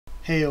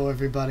Heyo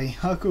everybody,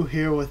 Haku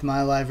here with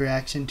my live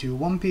reaction to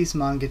One Piece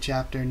manga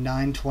chapter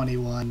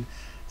 921.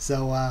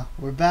 So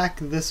we're back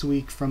this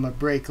week from a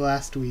break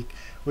last week,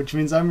 which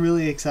means I'm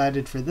really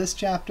excited for this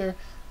chapter,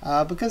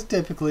 because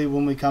typically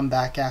when we come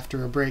back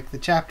after a break the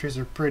chapters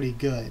are pretty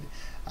good.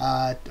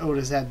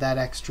 Oda's had that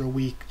extra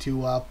week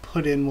to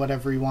put in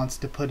whatever he wants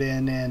to put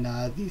in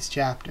these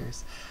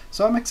chapters.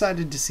 So I'm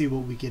excited to see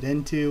what we get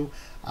into.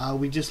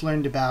 We just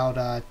learned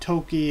about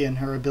Toki and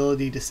her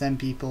ability to send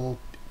people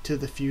to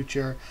the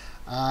future,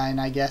 and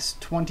I guess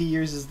 20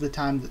 years is the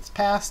time that's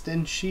passed,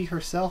 and she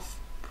herself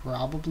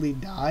probably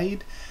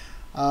died.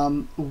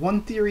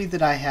 One theory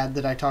that I had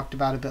that I talked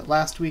about a bit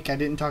last week, I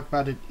didn't talk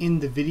about it in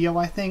the video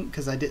I think,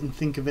 because I didn't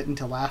think of it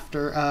until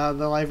after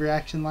the live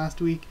reaction last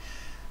week.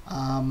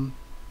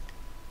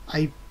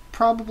 I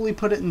probably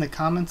put it in the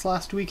comments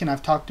last week, and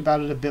I've talked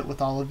about it a bit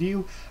with all of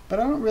you, but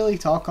I don't really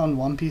talk on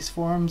One Piece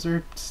forums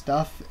or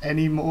stuff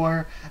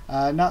anymore,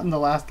 not in the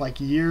last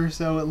year or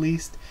so at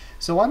least.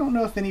 So I don't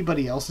know if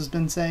anybody else has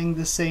been saying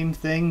the same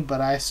thing,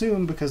 but I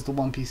assume because the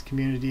One Piece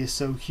community is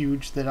so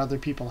huge that other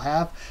people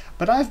have.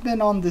 But I've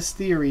been on this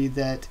theory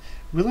that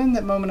we learned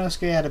that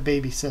Momonosuke had a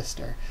baby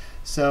sister.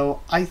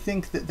 So I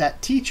think that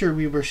that teacher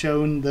we were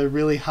shown, the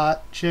really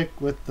hot chick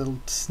with the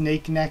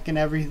snake neck and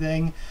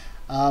everything,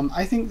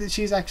 I think that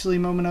she's actually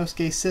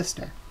Momonosuke's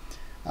sister,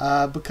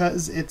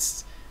 because it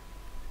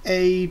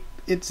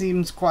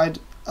seems quite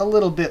a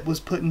little bit was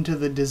put into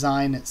the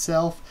design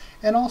itself,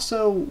 and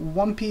also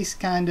One Piece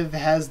kind of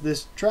has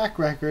this track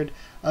record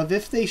of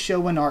if they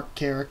show an arc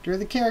character,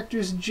 the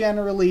character's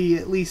generally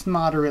at least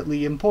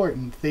moderately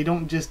important. They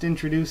don't just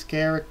introduce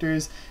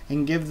characters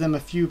and give them a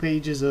few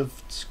pages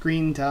of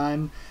screen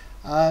time,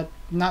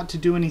 not to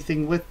do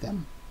anything with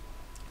them.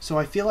 So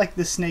I feel like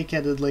this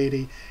snake-headed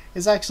lady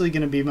is actually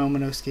going to be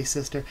Momonosuke's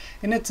sister,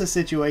 and it's a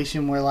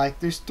situation where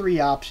there's three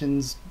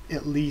options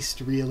at least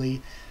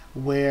really,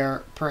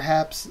 where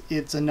perhaps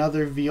it's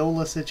another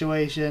Viola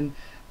situation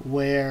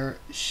where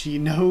she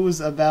knows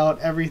about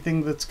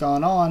everything that's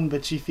gone on,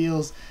 but she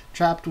feels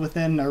trapped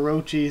within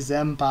Orochi's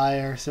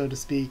empire, so to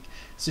speak,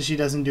 so she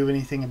doesn't do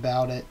anything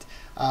about it,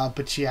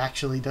 but she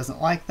actually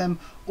doesn't like them.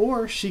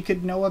 Or she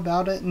could know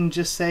about it and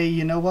just say,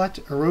 you know what,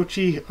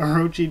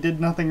 Orochi did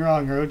nothing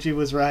wrong, Orochi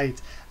was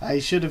right, I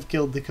should have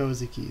killed the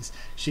Kozukis.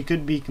 She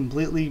could be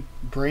completely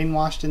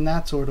brainwashed in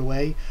that sort of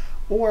way,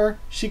 or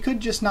she could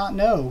just not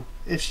know.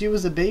 If she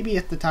was a baby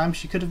at the time,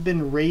 she could have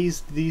been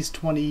raised these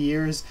 20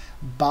 years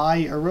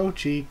by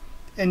Orochi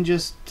and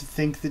just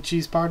think that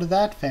she's part of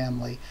that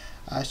family.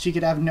 She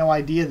could have no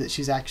idea that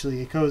she's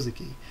actually a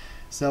Kozuki.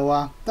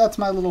 So that's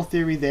my little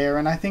theory there,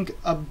 and I think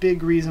a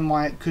big reason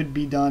why it could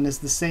be done is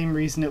the same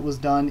reason it was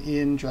done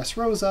in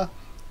Dressrosa,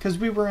 because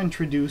we were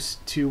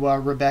introduced to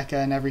Rebecca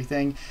and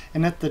everything,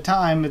 and at the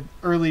time,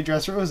 early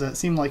Dressrosa, it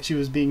seemed like she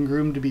was being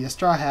groomed to be a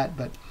Straw Hat,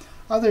 but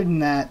other than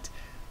that,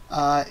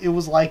 it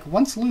was like,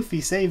 once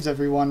Luffy saves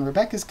everyone,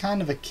 Rebecca's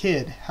kind of a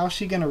kid. How's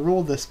she gonna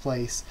rule this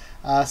place?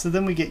 So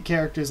then we get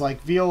characters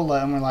like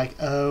Viola, and we're like,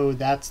 oh,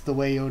 that's the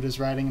way Oda's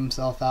writing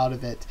himself out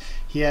of it.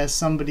 He has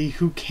somebody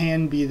who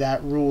can be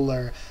that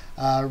ruler,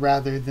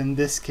 rather than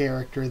this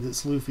character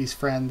that's Luffy's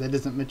friend that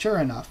isn't mature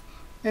enough.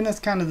 And it's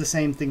kind of the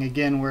same thing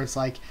again, where it's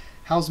like,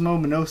 how's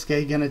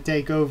Momonosuke gonna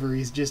take over?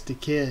 He's just a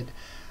kid.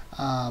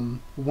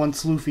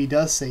 Once Luffy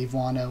does save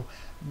Wano.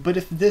 But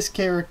if this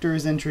character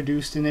is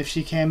introduced, and if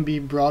she can be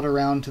brought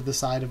around to the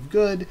side of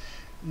good,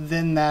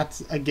 then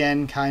that's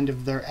again kind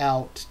of their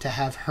out, to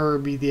have her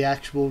be the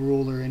actual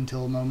ruler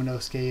until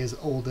Momonosuke is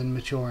old and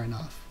mature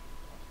enough.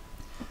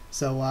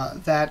 So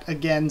that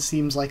again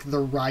seems like the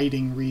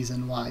writing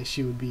reason why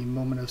she would be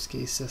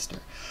Momonosuke's sister.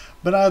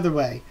 But either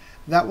way,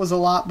 that was a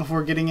lot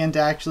before getting into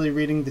actually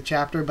reading the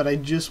chapter, but I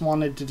just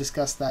wanted to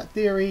discuss that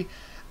theory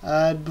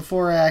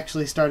before I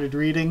actually started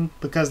reading,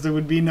 because there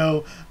would be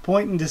no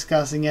point in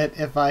discussing it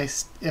if I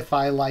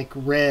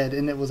read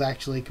and it was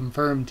actually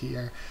confirmed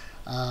here,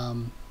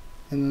 and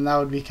then that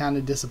would be kind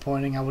of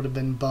disappointing. I would have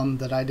been bummed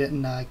that I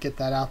didn't get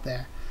that out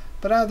there.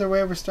 But either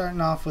way, we're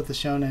starting off with the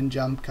Shonen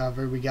Jump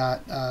cover. We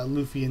got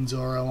Luffy and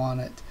Zoro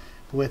on it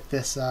with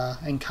this,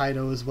 and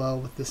Kaidou as well,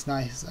 with this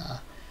nice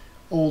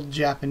old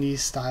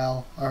Japanese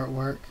style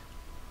artwork.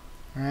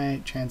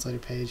 Alright, translator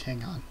page,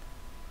 hang on.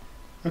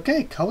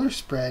 Okay, color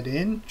spread,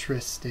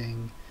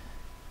 interesting.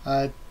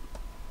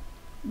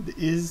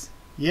 This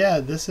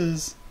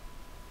is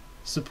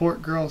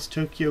Support Girls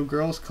Tokyo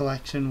Girls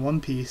Collection One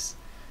Piece.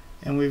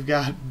 And we've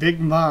got Big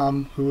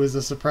Mom, who is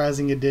a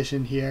surprising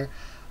addition here.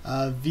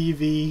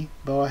 Vivi,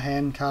 Boa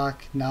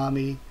Hancock,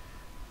 Nami.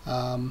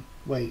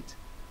 Wait.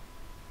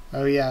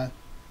 Oh yeah.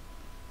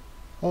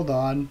 Hold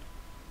on.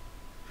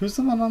 Who's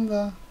the one on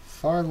the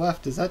far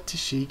left? Is that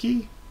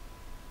Tashigi?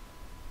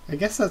 I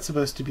guess that's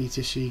supposed to be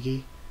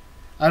Tashigi.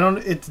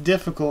 It's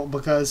difficult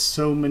because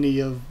so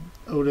many of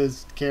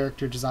Oda's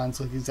character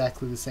designs look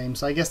exactly the same,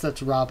 so I guess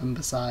that's Robin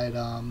beside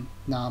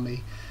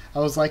Nami. I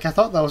was like, I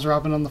thought that was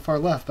Robin on the far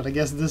left, but I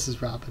guess this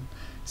is Robin.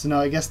 So no,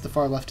 I guess the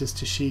far left is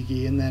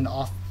Tashigi, and then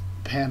off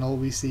panel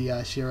we see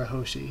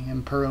Shirahoshi,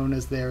 and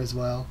Perona's there as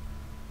well.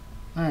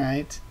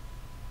 Alright.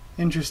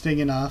 Interesting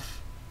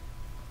enough.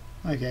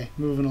 Okay,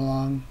 moving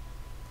along.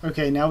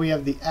 Okay, now we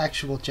have the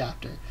actual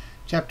chapter.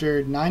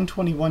 Chapter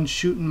 921,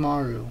 Shootin'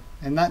 Maru.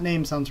 And that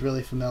name sounds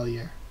really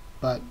familiar,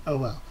 but oh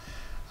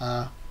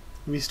well.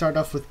 We start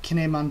off with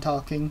Kinemon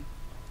talking.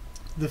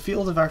 The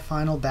field of our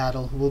final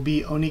battle will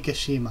be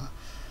Onigashima,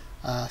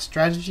 a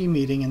strategy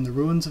meeting in the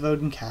ruins of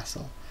Odin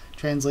Castle.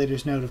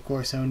 Translator's note, of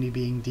course, Oni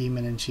being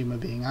demon and Shima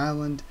being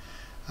island.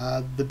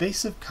 The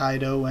base of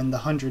Kaidou and the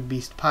 100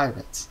 Beast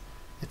Pirates.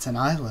 It's an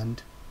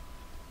island.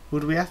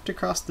 Would we have to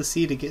cross the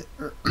sea to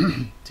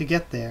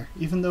get there,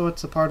 even though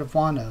it's a part of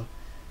Wano?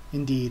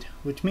 Indeed,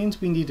 which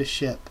means we need a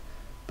ship.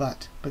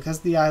 But,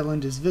 because the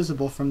island is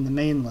visible from the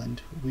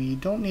mainland, we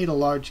don't need a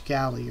large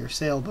galley or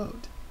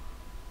sailboat.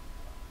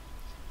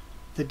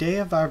 The day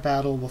of our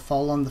battle will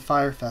fall on the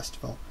Fire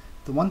Festival,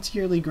 the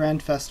once-yearly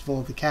grand festival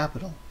of the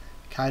capital.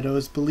 Kaidou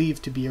is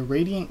believed to be a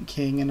radiant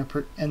king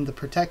and the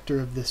protector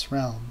of this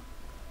realm.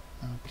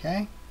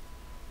 Okay.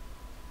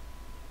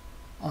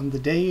 On the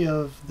day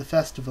of the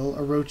festival,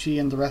 Orochi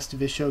and the rest of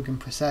his shogun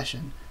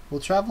procession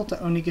will travel to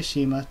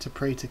Onigashima to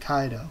pray to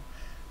Kaidou.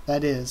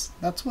 That is,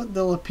 that's what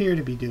they'll appear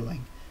to be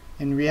doing.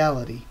 In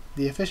reality,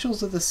 the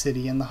officials of the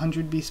city and the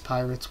 100 Beast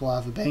Pirates will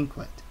have a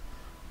banquet.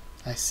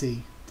 I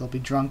see. They'll be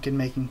drunk and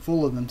making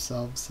fools of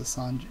themselves to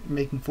Sanji.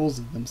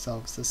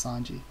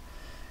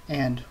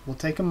 And we'll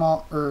take 'em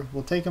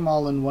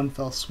all in one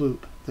fell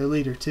swoop. Their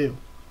leader too.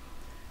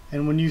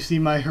 And when you see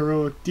my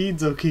heroic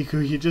deeds,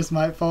 o-kiku, you just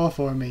might fall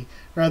for me,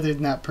 rather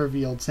than that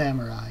pervy old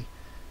samurai.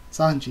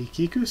 Sanji,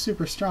 Kiku's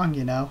super strong,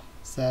 you know,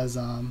 says,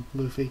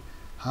 Luffy.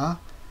 Huh?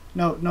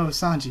 No,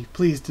 Sanji,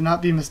 please do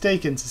not be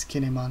mistaken, says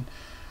Kinemon.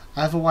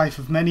 I have a wife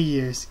of many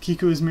years.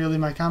 Kiku is merely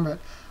my comrade.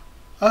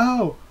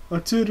 Oh,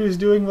 o-tsuru is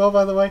doing well,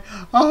 by the way.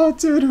 Oh,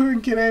 o-tsuru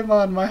and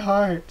Kinemon, my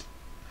heart.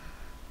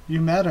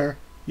 You met her?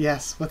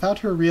 Yes, without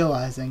her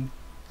realizing.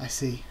 I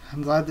see.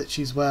 I'm glad that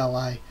she's well.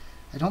 I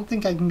don't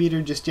think I can meet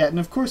her just yet. And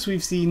of course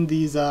we've seen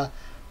these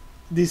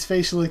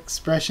facial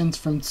expressions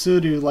from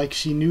Tsuru like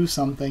she knew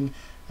something.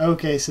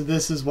 Okay, so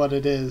this is what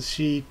it is.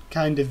 She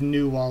kind of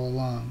knew all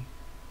along.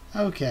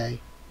 Okay.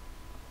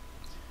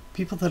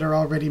 People that are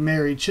already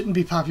married shouldn't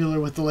be popular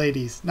with the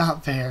ladies.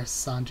 Not fair,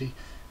 Sanji.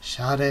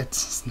 Shut it,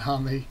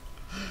 Snami.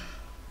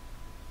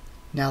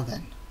 Now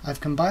then,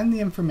 I've combined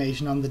the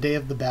information on the day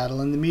of the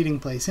battle and the meeting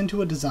place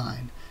into a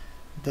design.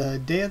 The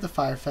day of the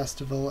Fire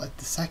Festival at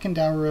the second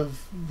hour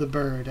of the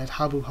bird at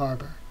Habu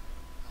Harbor.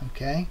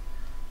 Okay?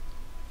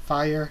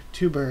 Fire,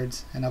 2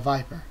 birds, and a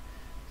viper.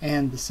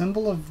 And the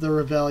symbol of the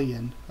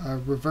rebellion, a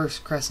reverse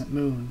crescent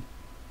moon.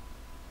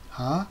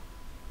 Huh?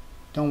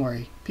 Don't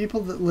worry,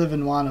 people that live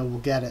in Wano will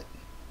get it.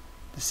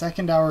 The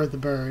second hour of the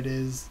bird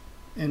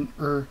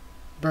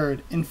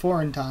in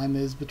foreign time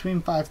is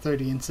between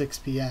 5:30 and 6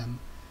 p.m.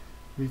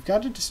 We've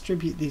got to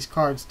distribute these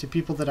cards to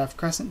people that have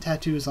crescent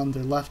tattoos on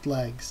their left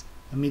legs,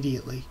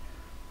 immediately.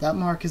 That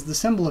mark is the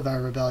symbol of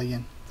our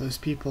rebellion. Those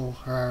people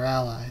are our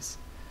allies.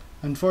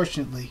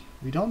 Unfortunately,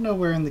 we don't know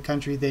where in the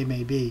country they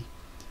may be.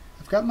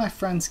 I've got my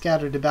friends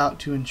scattered about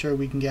to ensure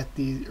we can get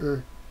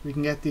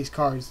these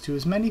cards to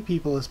as many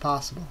people as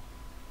possible.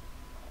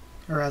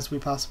 Or as we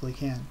possibly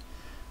can.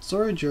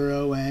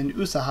 Sorajuro and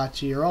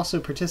Usahachi are also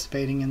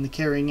participating in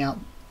carrying out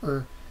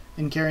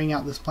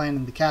this plan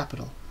in the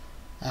capital.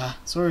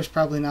 Sora's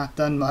probably not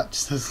done much,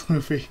 says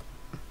Luffy.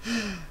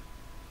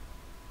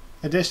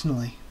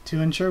 Additionally,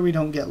 to ensure we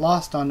don't get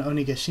lost on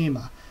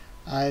Onigashima,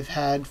 I've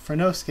had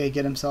Franosuke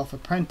get himself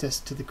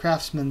apprenticed to the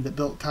craftsman that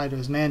built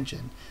Kaidou's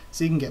mansion,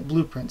 so he can get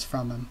blueprints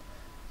from him.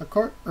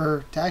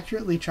 To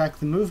accurately track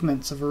the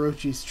movements of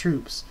Orochi's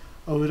troops,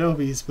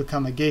 Orobi's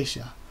become a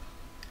geisha.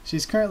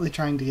 She's currently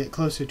trying to get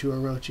closer to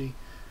Orochi.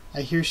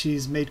 I hear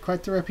she's made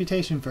quite the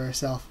reputation for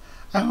herself.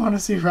 I want to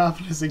see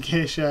Robin as a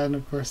geisha, and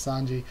of course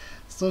Sanji,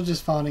 still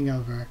just fawning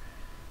over her.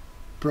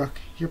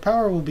 Brook, your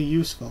power will be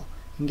useful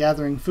in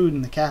gathering food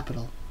in the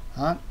capital.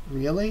 Huh?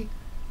 Really?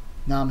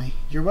 Nami,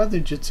 your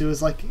weather jutsu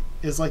is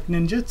like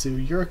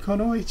ninjutsu. You're a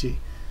kunoichi.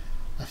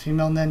 A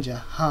female ninja,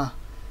 huh?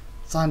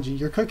 Sanji,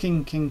 your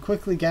cooking can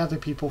quickly gather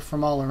people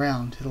from all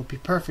around. It'll be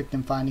perfect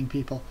in finding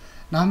people.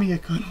 Nami a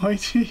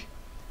kunoichi?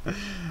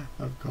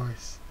 Of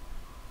course.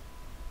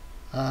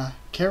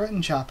 Carrot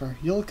and Chopper,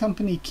 you'll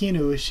accompany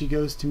Kinu as she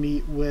goes to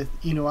meet with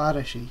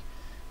Inuarashi.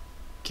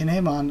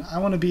 Kinemon, I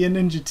want to be a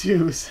ninja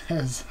too,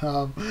 says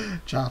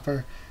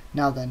Chopper.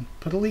 Now then,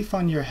 put a leaf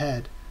on your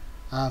head.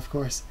 Of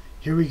course.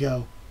 Here we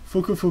go.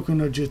 Fuku Fuku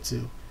no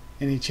Jutsu.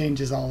 And he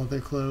changes all of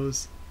their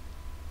clothes.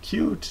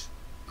 Cute.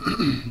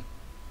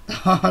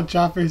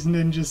 Chopper's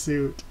ninja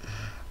suit.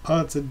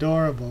 Oh, it's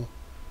adorable.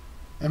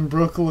 And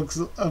Brook looks,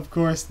 of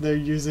course, they're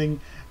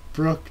using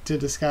Brook to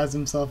disguise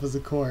himself as a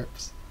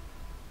corpse.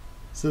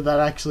 So that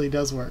actually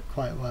does work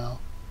quite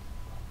well.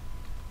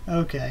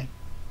 Okay.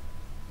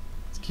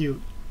 It's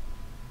cute.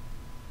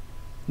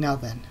 Now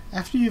then,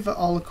 after you've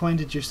all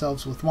acquainted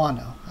yourselves with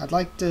Wano, I'd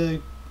like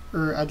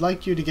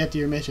you to get to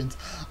your missions.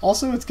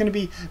 Also, it's going to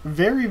be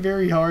very,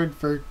 very hard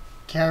for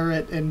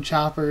Carrot and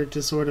Chopper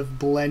to sort of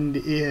blend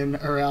in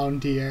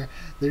around here.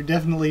 They're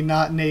definitely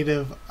not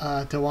native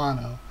to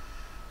Wano.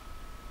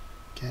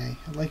 Okay,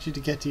 I'd like you to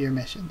get to your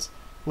missions.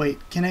 Wait,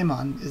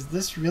 Kinemon, is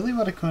this really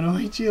what a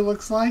kunoichi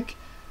looks like?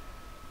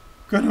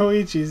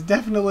 Kunoichis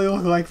definitely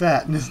look like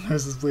that, and his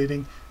nose is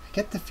bleeding. I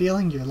get the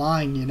feeling you're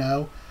lying, you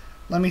know.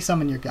 Let me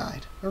summon your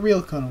guide. A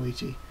real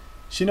kunoichi.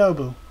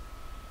 Shinobu.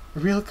 A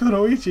real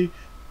kunoichi?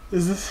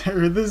 This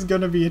is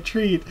gonna be a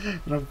treat.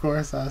 And of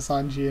course,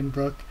 Sanji and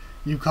Brook,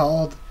 you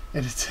called,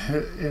 and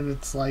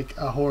it's like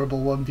a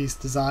horrible One Piece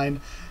design.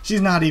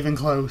 She's not even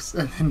close,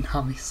 and then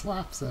Nami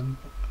slaps him.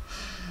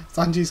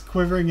 Sanji's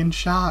quivering in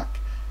shock.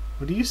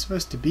 What are you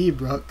supposed to be,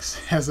 Brook?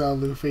 Says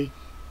Luffy.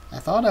 I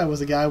thought I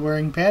was a guy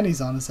wearing panties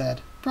on his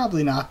head.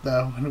 Probably not,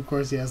 though. And of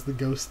course he has the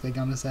ghost thing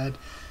on his head.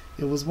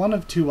 It was one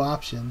of two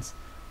options.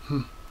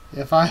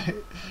 If I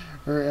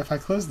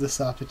close this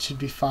up, it should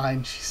be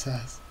fine, she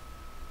says.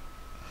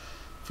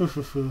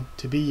 Foo,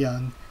 to be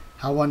young.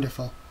 How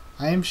wonderful.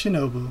 I am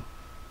Shinobu,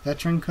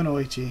 veteran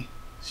kunoichi,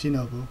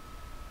 Shinobu.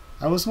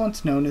 I was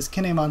once known as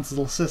Kinemon's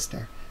little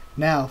sister.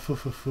 Now,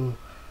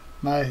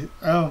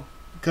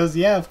 because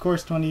yeah, of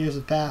course 20 years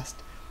have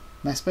passed.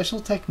 My special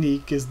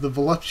technique is the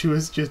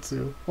voluptuous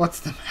jutsu. What's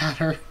the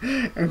matter?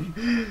 And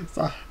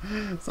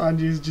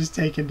Sanji's just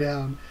taken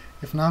down.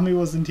 If Nami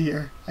wasn't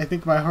here, I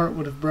think my heart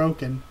would have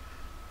broken.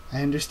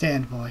 I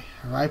understand, boy.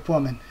 A ripe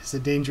woman is a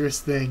dangerous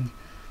thing.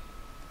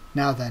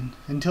 Now then,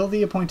 until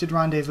the appointed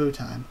rendezvous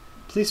time,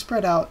 please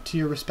spread out to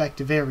your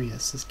respective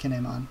areas, says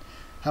Kinemon.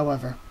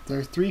 However, there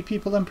are 3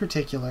 people in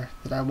particular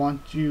that I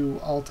want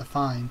you all to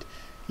find.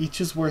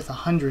 Each is worth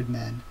 100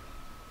 men.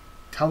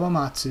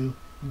 Kawamatsu,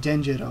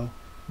 Denjiro,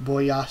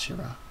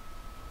 Boyashira.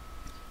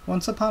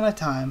 Once upon a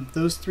time,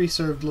 those 3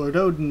 served Lord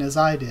Odin as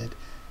I did,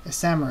 as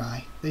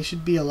samurai. They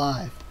should be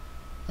alive.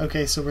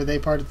 Okay, so were they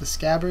part of the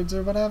Scabbards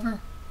or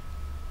whatever?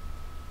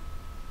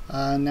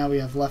 Now we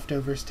have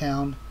Leftovers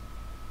Town.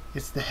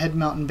 It's the Head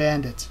Mountain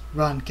Bandits.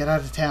 Run, get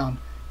out of town.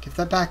 Give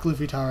that back,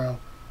 Luffy Taro.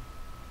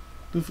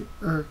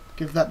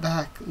 Give that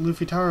back.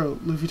 Luffy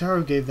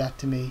Taro gave that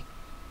to me.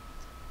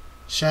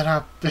 Shut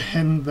up,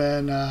 and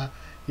then,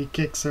 he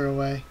kicks her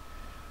away.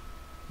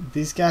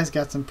 These guys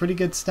got some pretty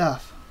good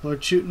stuff.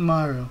 Lord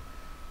Shutenmaru.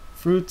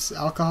 Fruits,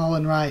 alcohol,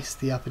 and rice,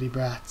 the uppity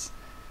brats.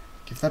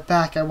 Give that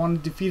back, I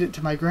wanted to feed it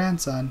to my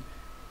grandson.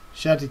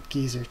 Shut it,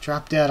 geezer.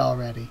 Drop dead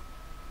already.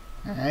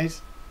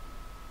 Alright?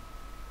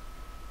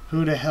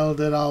 Who the hell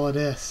did all of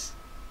this?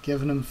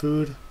 Giving him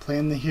food?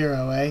 Playing the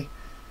hero, eh?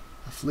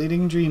 A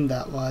fleeting dream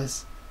that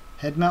was.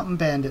 Head Mountain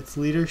Bandits,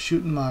 leader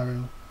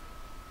Shutenmaru.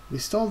 We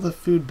stole the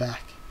food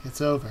back.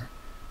 It's over.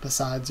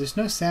 Besides, there's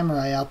no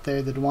samurai out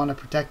there that'd want to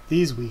protect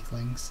these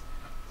weaklings.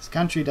 This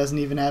country doesn't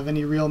even have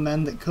any real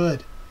men that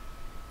could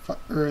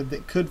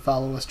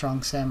follow a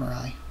strong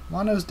samurai.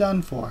 Wano's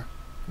done for.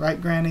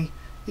 Right, Granny?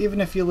 Even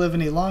if you live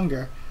any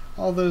longer,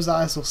 all those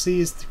eyes will see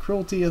is the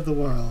cruelty of the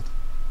world.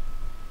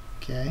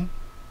 Okay.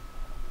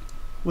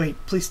 Wait,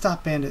 please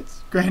stop,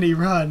 bandits. Granny,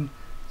 run!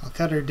 I'll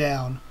cut her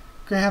down.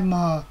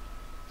 Grandma!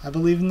 I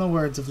believe in the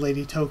words of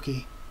Lady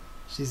Toki.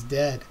 She's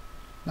dead.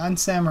 9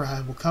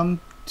 samurai will come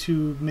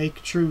to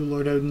make true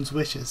Lord Odin's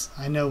wishes.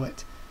 I know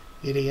it.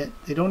 Idiot.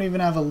 They don't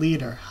even have a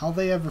leader. How'll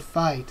they ever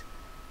fight?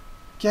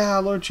 Yeah,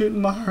 Lord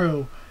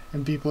Shutenmaru!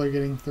 And people are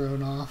getting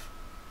thrown off.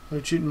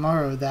 Lord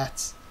Shutenmaru,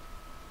 that's...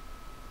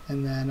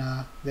 And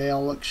then they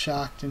all look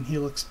shocked and he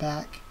looks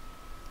back.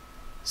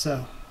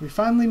 So, we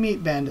finally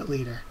meet Bandit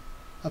Leader.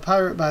 A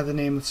pirate by the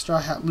name of Straw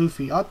Hat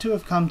Luffy ought to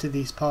have come to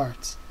these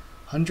parts.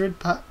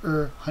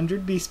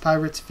 100 Beast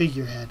Pirates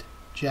figurehead,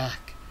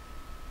 Jack.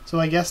 So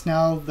I guess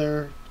now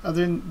there's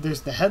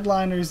the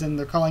headliners and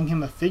they're calling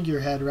him a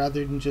figurehead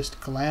rather than just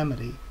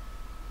Calamity.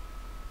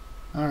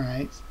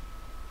 Alright.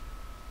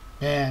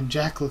 Man,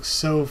 Jack looks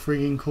so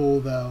friggin' cool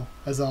though,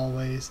 as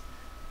always.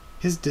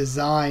 His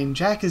design,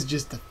 Jack is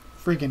just the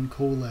friggin'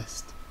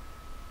 coolest.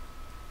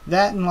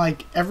 That and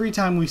like every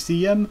time we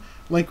see him,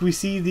 like we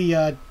see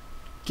the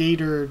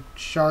gator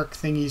shark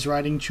thing he's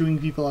riding chewing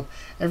people up.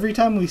 Every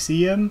time we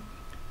see him,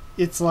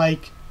 it's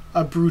like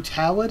a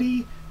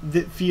brutality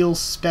that feels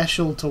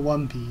special to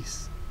One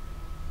Piece.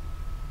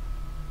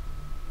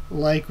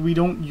 Like, we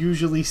don't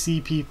usually see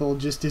people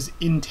just as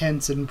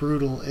intense and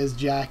brutal as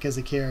Jack as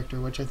a character,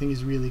 which I think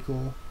is really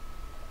cool.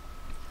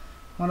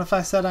 What if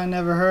I said I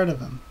never heard of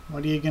him?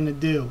 What are you gonna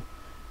do?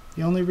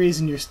 The only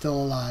reason you're still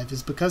alive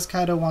is because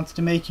Kaidou wants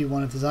to make you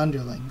one of his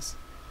underlings.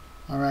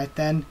 Alright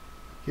then,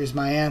 here's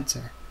my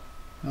answer.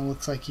 And it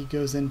looks like he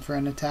goes in for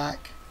an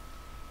attack.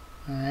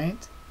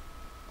 Alright.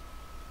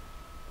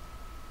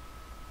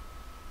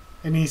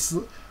 And he's...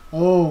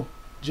 Oh,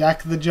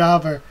 Jack the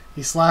Jobber.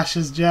 He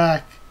slashes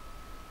Jack.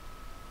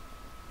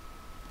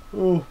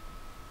 Ooh.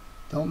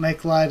 Don't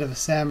make light of a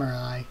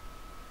samurai.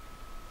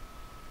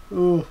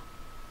 Ooh.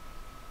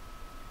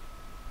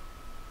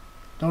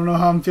 Don't know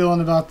how I'm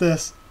feeling about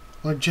this.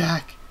 Lord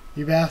Jack,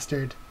 you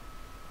bastard.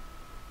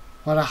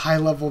 What a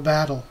high-level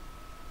battle.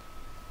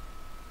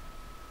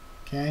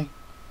 Okay.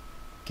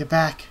 Get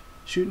back.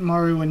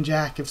 Shutenmaru and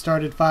Jack have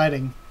started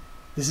fighting.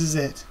 This is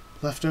it.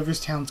 Leftovers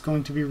Town's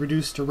going to be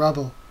reduced to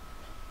rubble.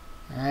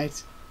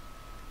 Alright.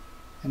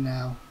 And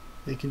now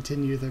they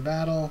continue their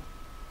battle.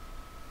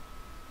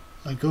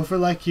 A gopher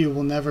like you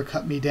will never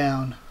cut me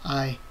down.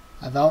 I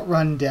I've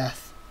outrun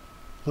death.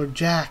 Lord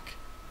Jack.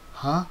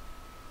 Huh?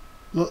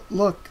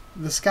 Look,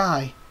 the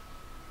sky.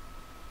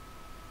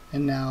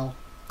 And now,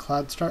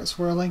 clouds start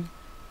swirling.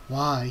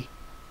 Why?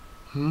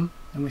 And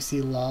we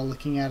see Law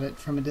looking at it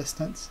from a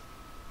distance.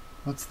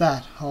 What's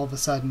that, all of a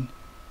sudden?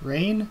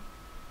 Rain?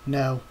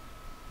 No.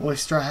 Boy,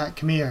 Straw Hat,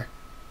 come here.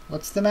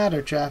 What's the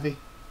matter, Travi?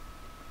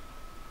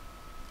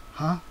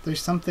 Huh?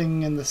 There's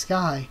something in the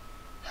sky.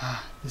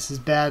 This is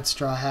bad,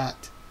 Straw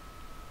Hat.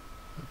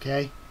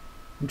 Okay.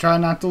 I'm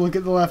trying not to look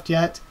at the left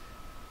yet.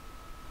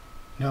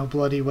 No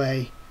bloody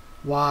way.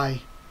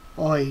 Why?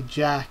 Oi,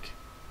 Jack.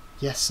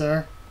 Yes,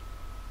 sir?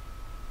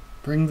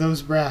 Bring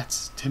those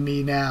brats to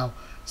me now.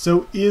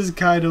 So is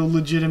Kaidou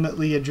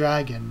legitimately a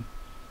dragon?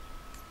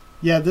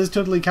 Yeah, this is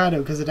totally Kaidou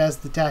because it has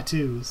the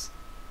tattoos.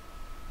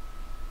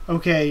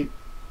 Okay.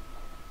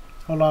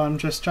 Hold on, I'm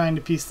just trying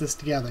to piece this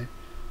together.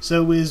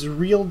 So is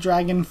real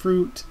dragon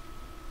fruit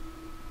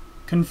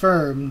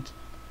confirmed?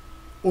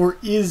 Or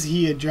is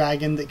he a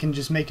dragon that can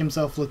just make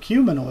himself look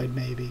humanoid,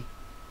 maybe?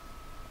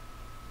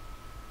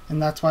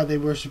 And that's why they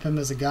worship him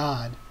as a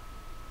god.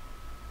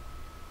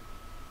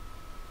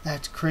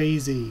 That's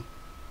crazy.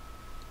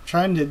 I'm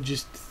trying to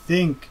just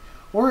think.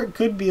 Or it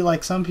could be,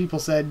 like some people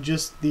said,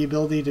 just the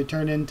ability to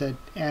turn into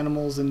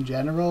animals in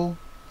general,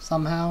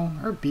 somehow.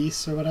 Or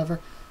beasts, or whatever.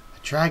 A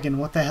dragon,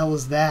 what the hell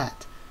is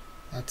that?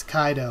 That's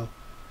Kaidou.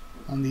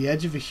 On the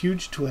edge of a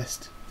huge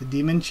twist, the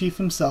demon chief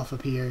himself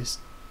appears.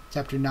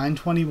 Chapter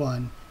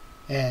 921.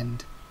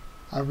 End.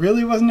 I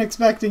really wasn't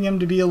expecting him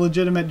to be a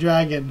legitimate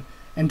dragon,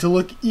 and to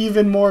look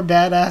even more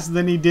badass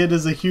than he did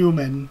as a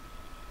human.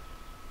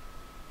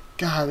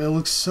 God, that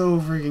looks so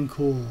freaking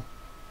cool.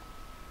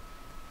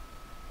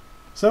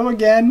 So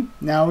again,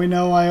 now we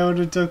know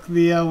Iota took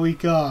the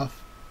week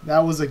off.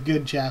 That was a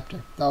good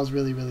chapter. That was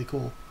really, really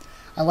cool.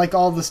 I like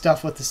all the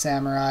stuff with the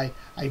samurai.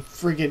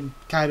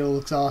 Kaidou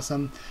looks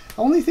awesome.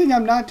 The only thing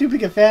I'm not too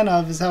big a fan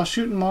of is how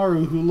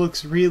Maru, who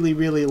looks really,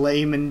 really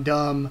lame and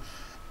dumb,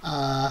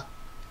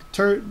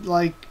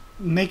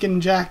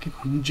 making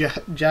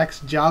Jack's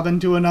job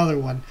into another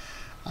one.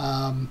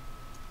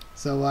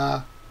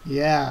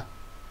 Yeah.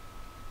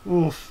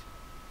 Oof.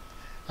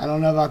 I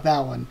don't know about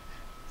that one.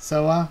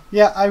 So,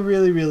 yeah, I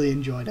really, really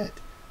enjoyed it.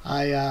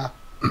 I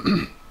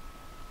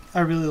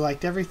really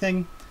liked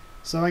everything.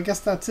 So I guess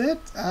that's it.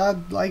 If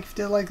you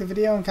did like the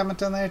video, and comment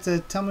down there to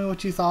tell me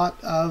what you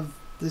thought of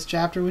this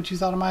chapter, what you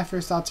thought of my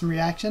first thoughts and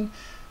reaction.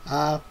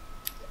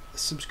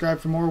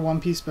 Subscribe for more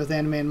One Piece, both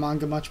anime and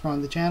manga, much more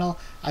on the channel.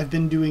 I've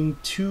been doing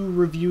 2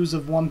 reviews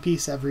of One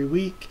Piece every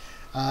week,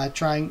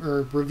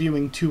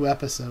 reviewing 2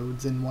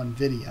 episodes in one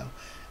video.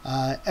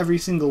 Every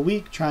single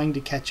week, trying to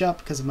catch up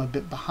because I'm a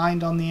bit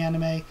behind on the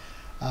anime.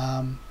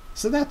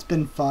 So that's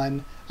been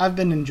fun. I've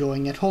been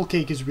enjoying it. Whole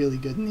Cake is really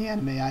good in the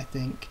anime, I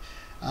think.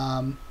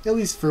 At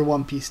least for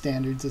One Piece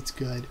standards, it's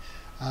good.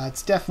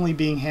 It's definitely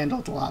being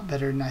handled a lot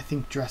better than I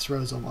think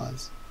Dressrosa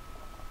was.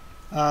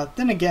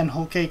 Then again,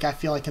 Whole Cake, I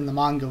feel like in the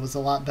manga was a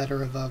lot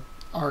better of a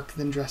arc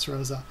than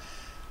Dressrosa.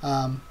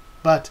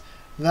 But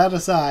that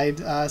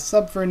aside,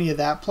 sub for any of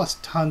that, plus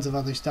tons of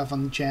other stuff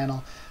on the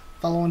channel.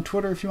 Follow on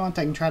Twitter if you want.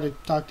 I can try to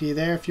talk to you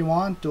there if you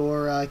want,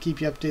 or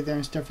keep you updated there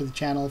and stuff for the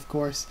channel, of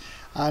course.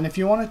 And if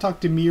you want to talk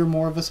to me or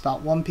more of us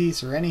about One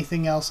Piece or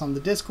anything else on the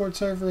Discord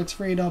server, it's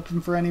free and open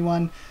for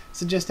anyone.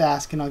 So just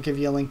ask and I'll give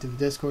you a link to the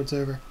Discord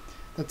server.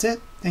 That's it.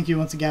 Thank you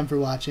once again for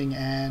watching,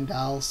 and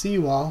I'll see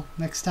you all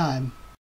next time.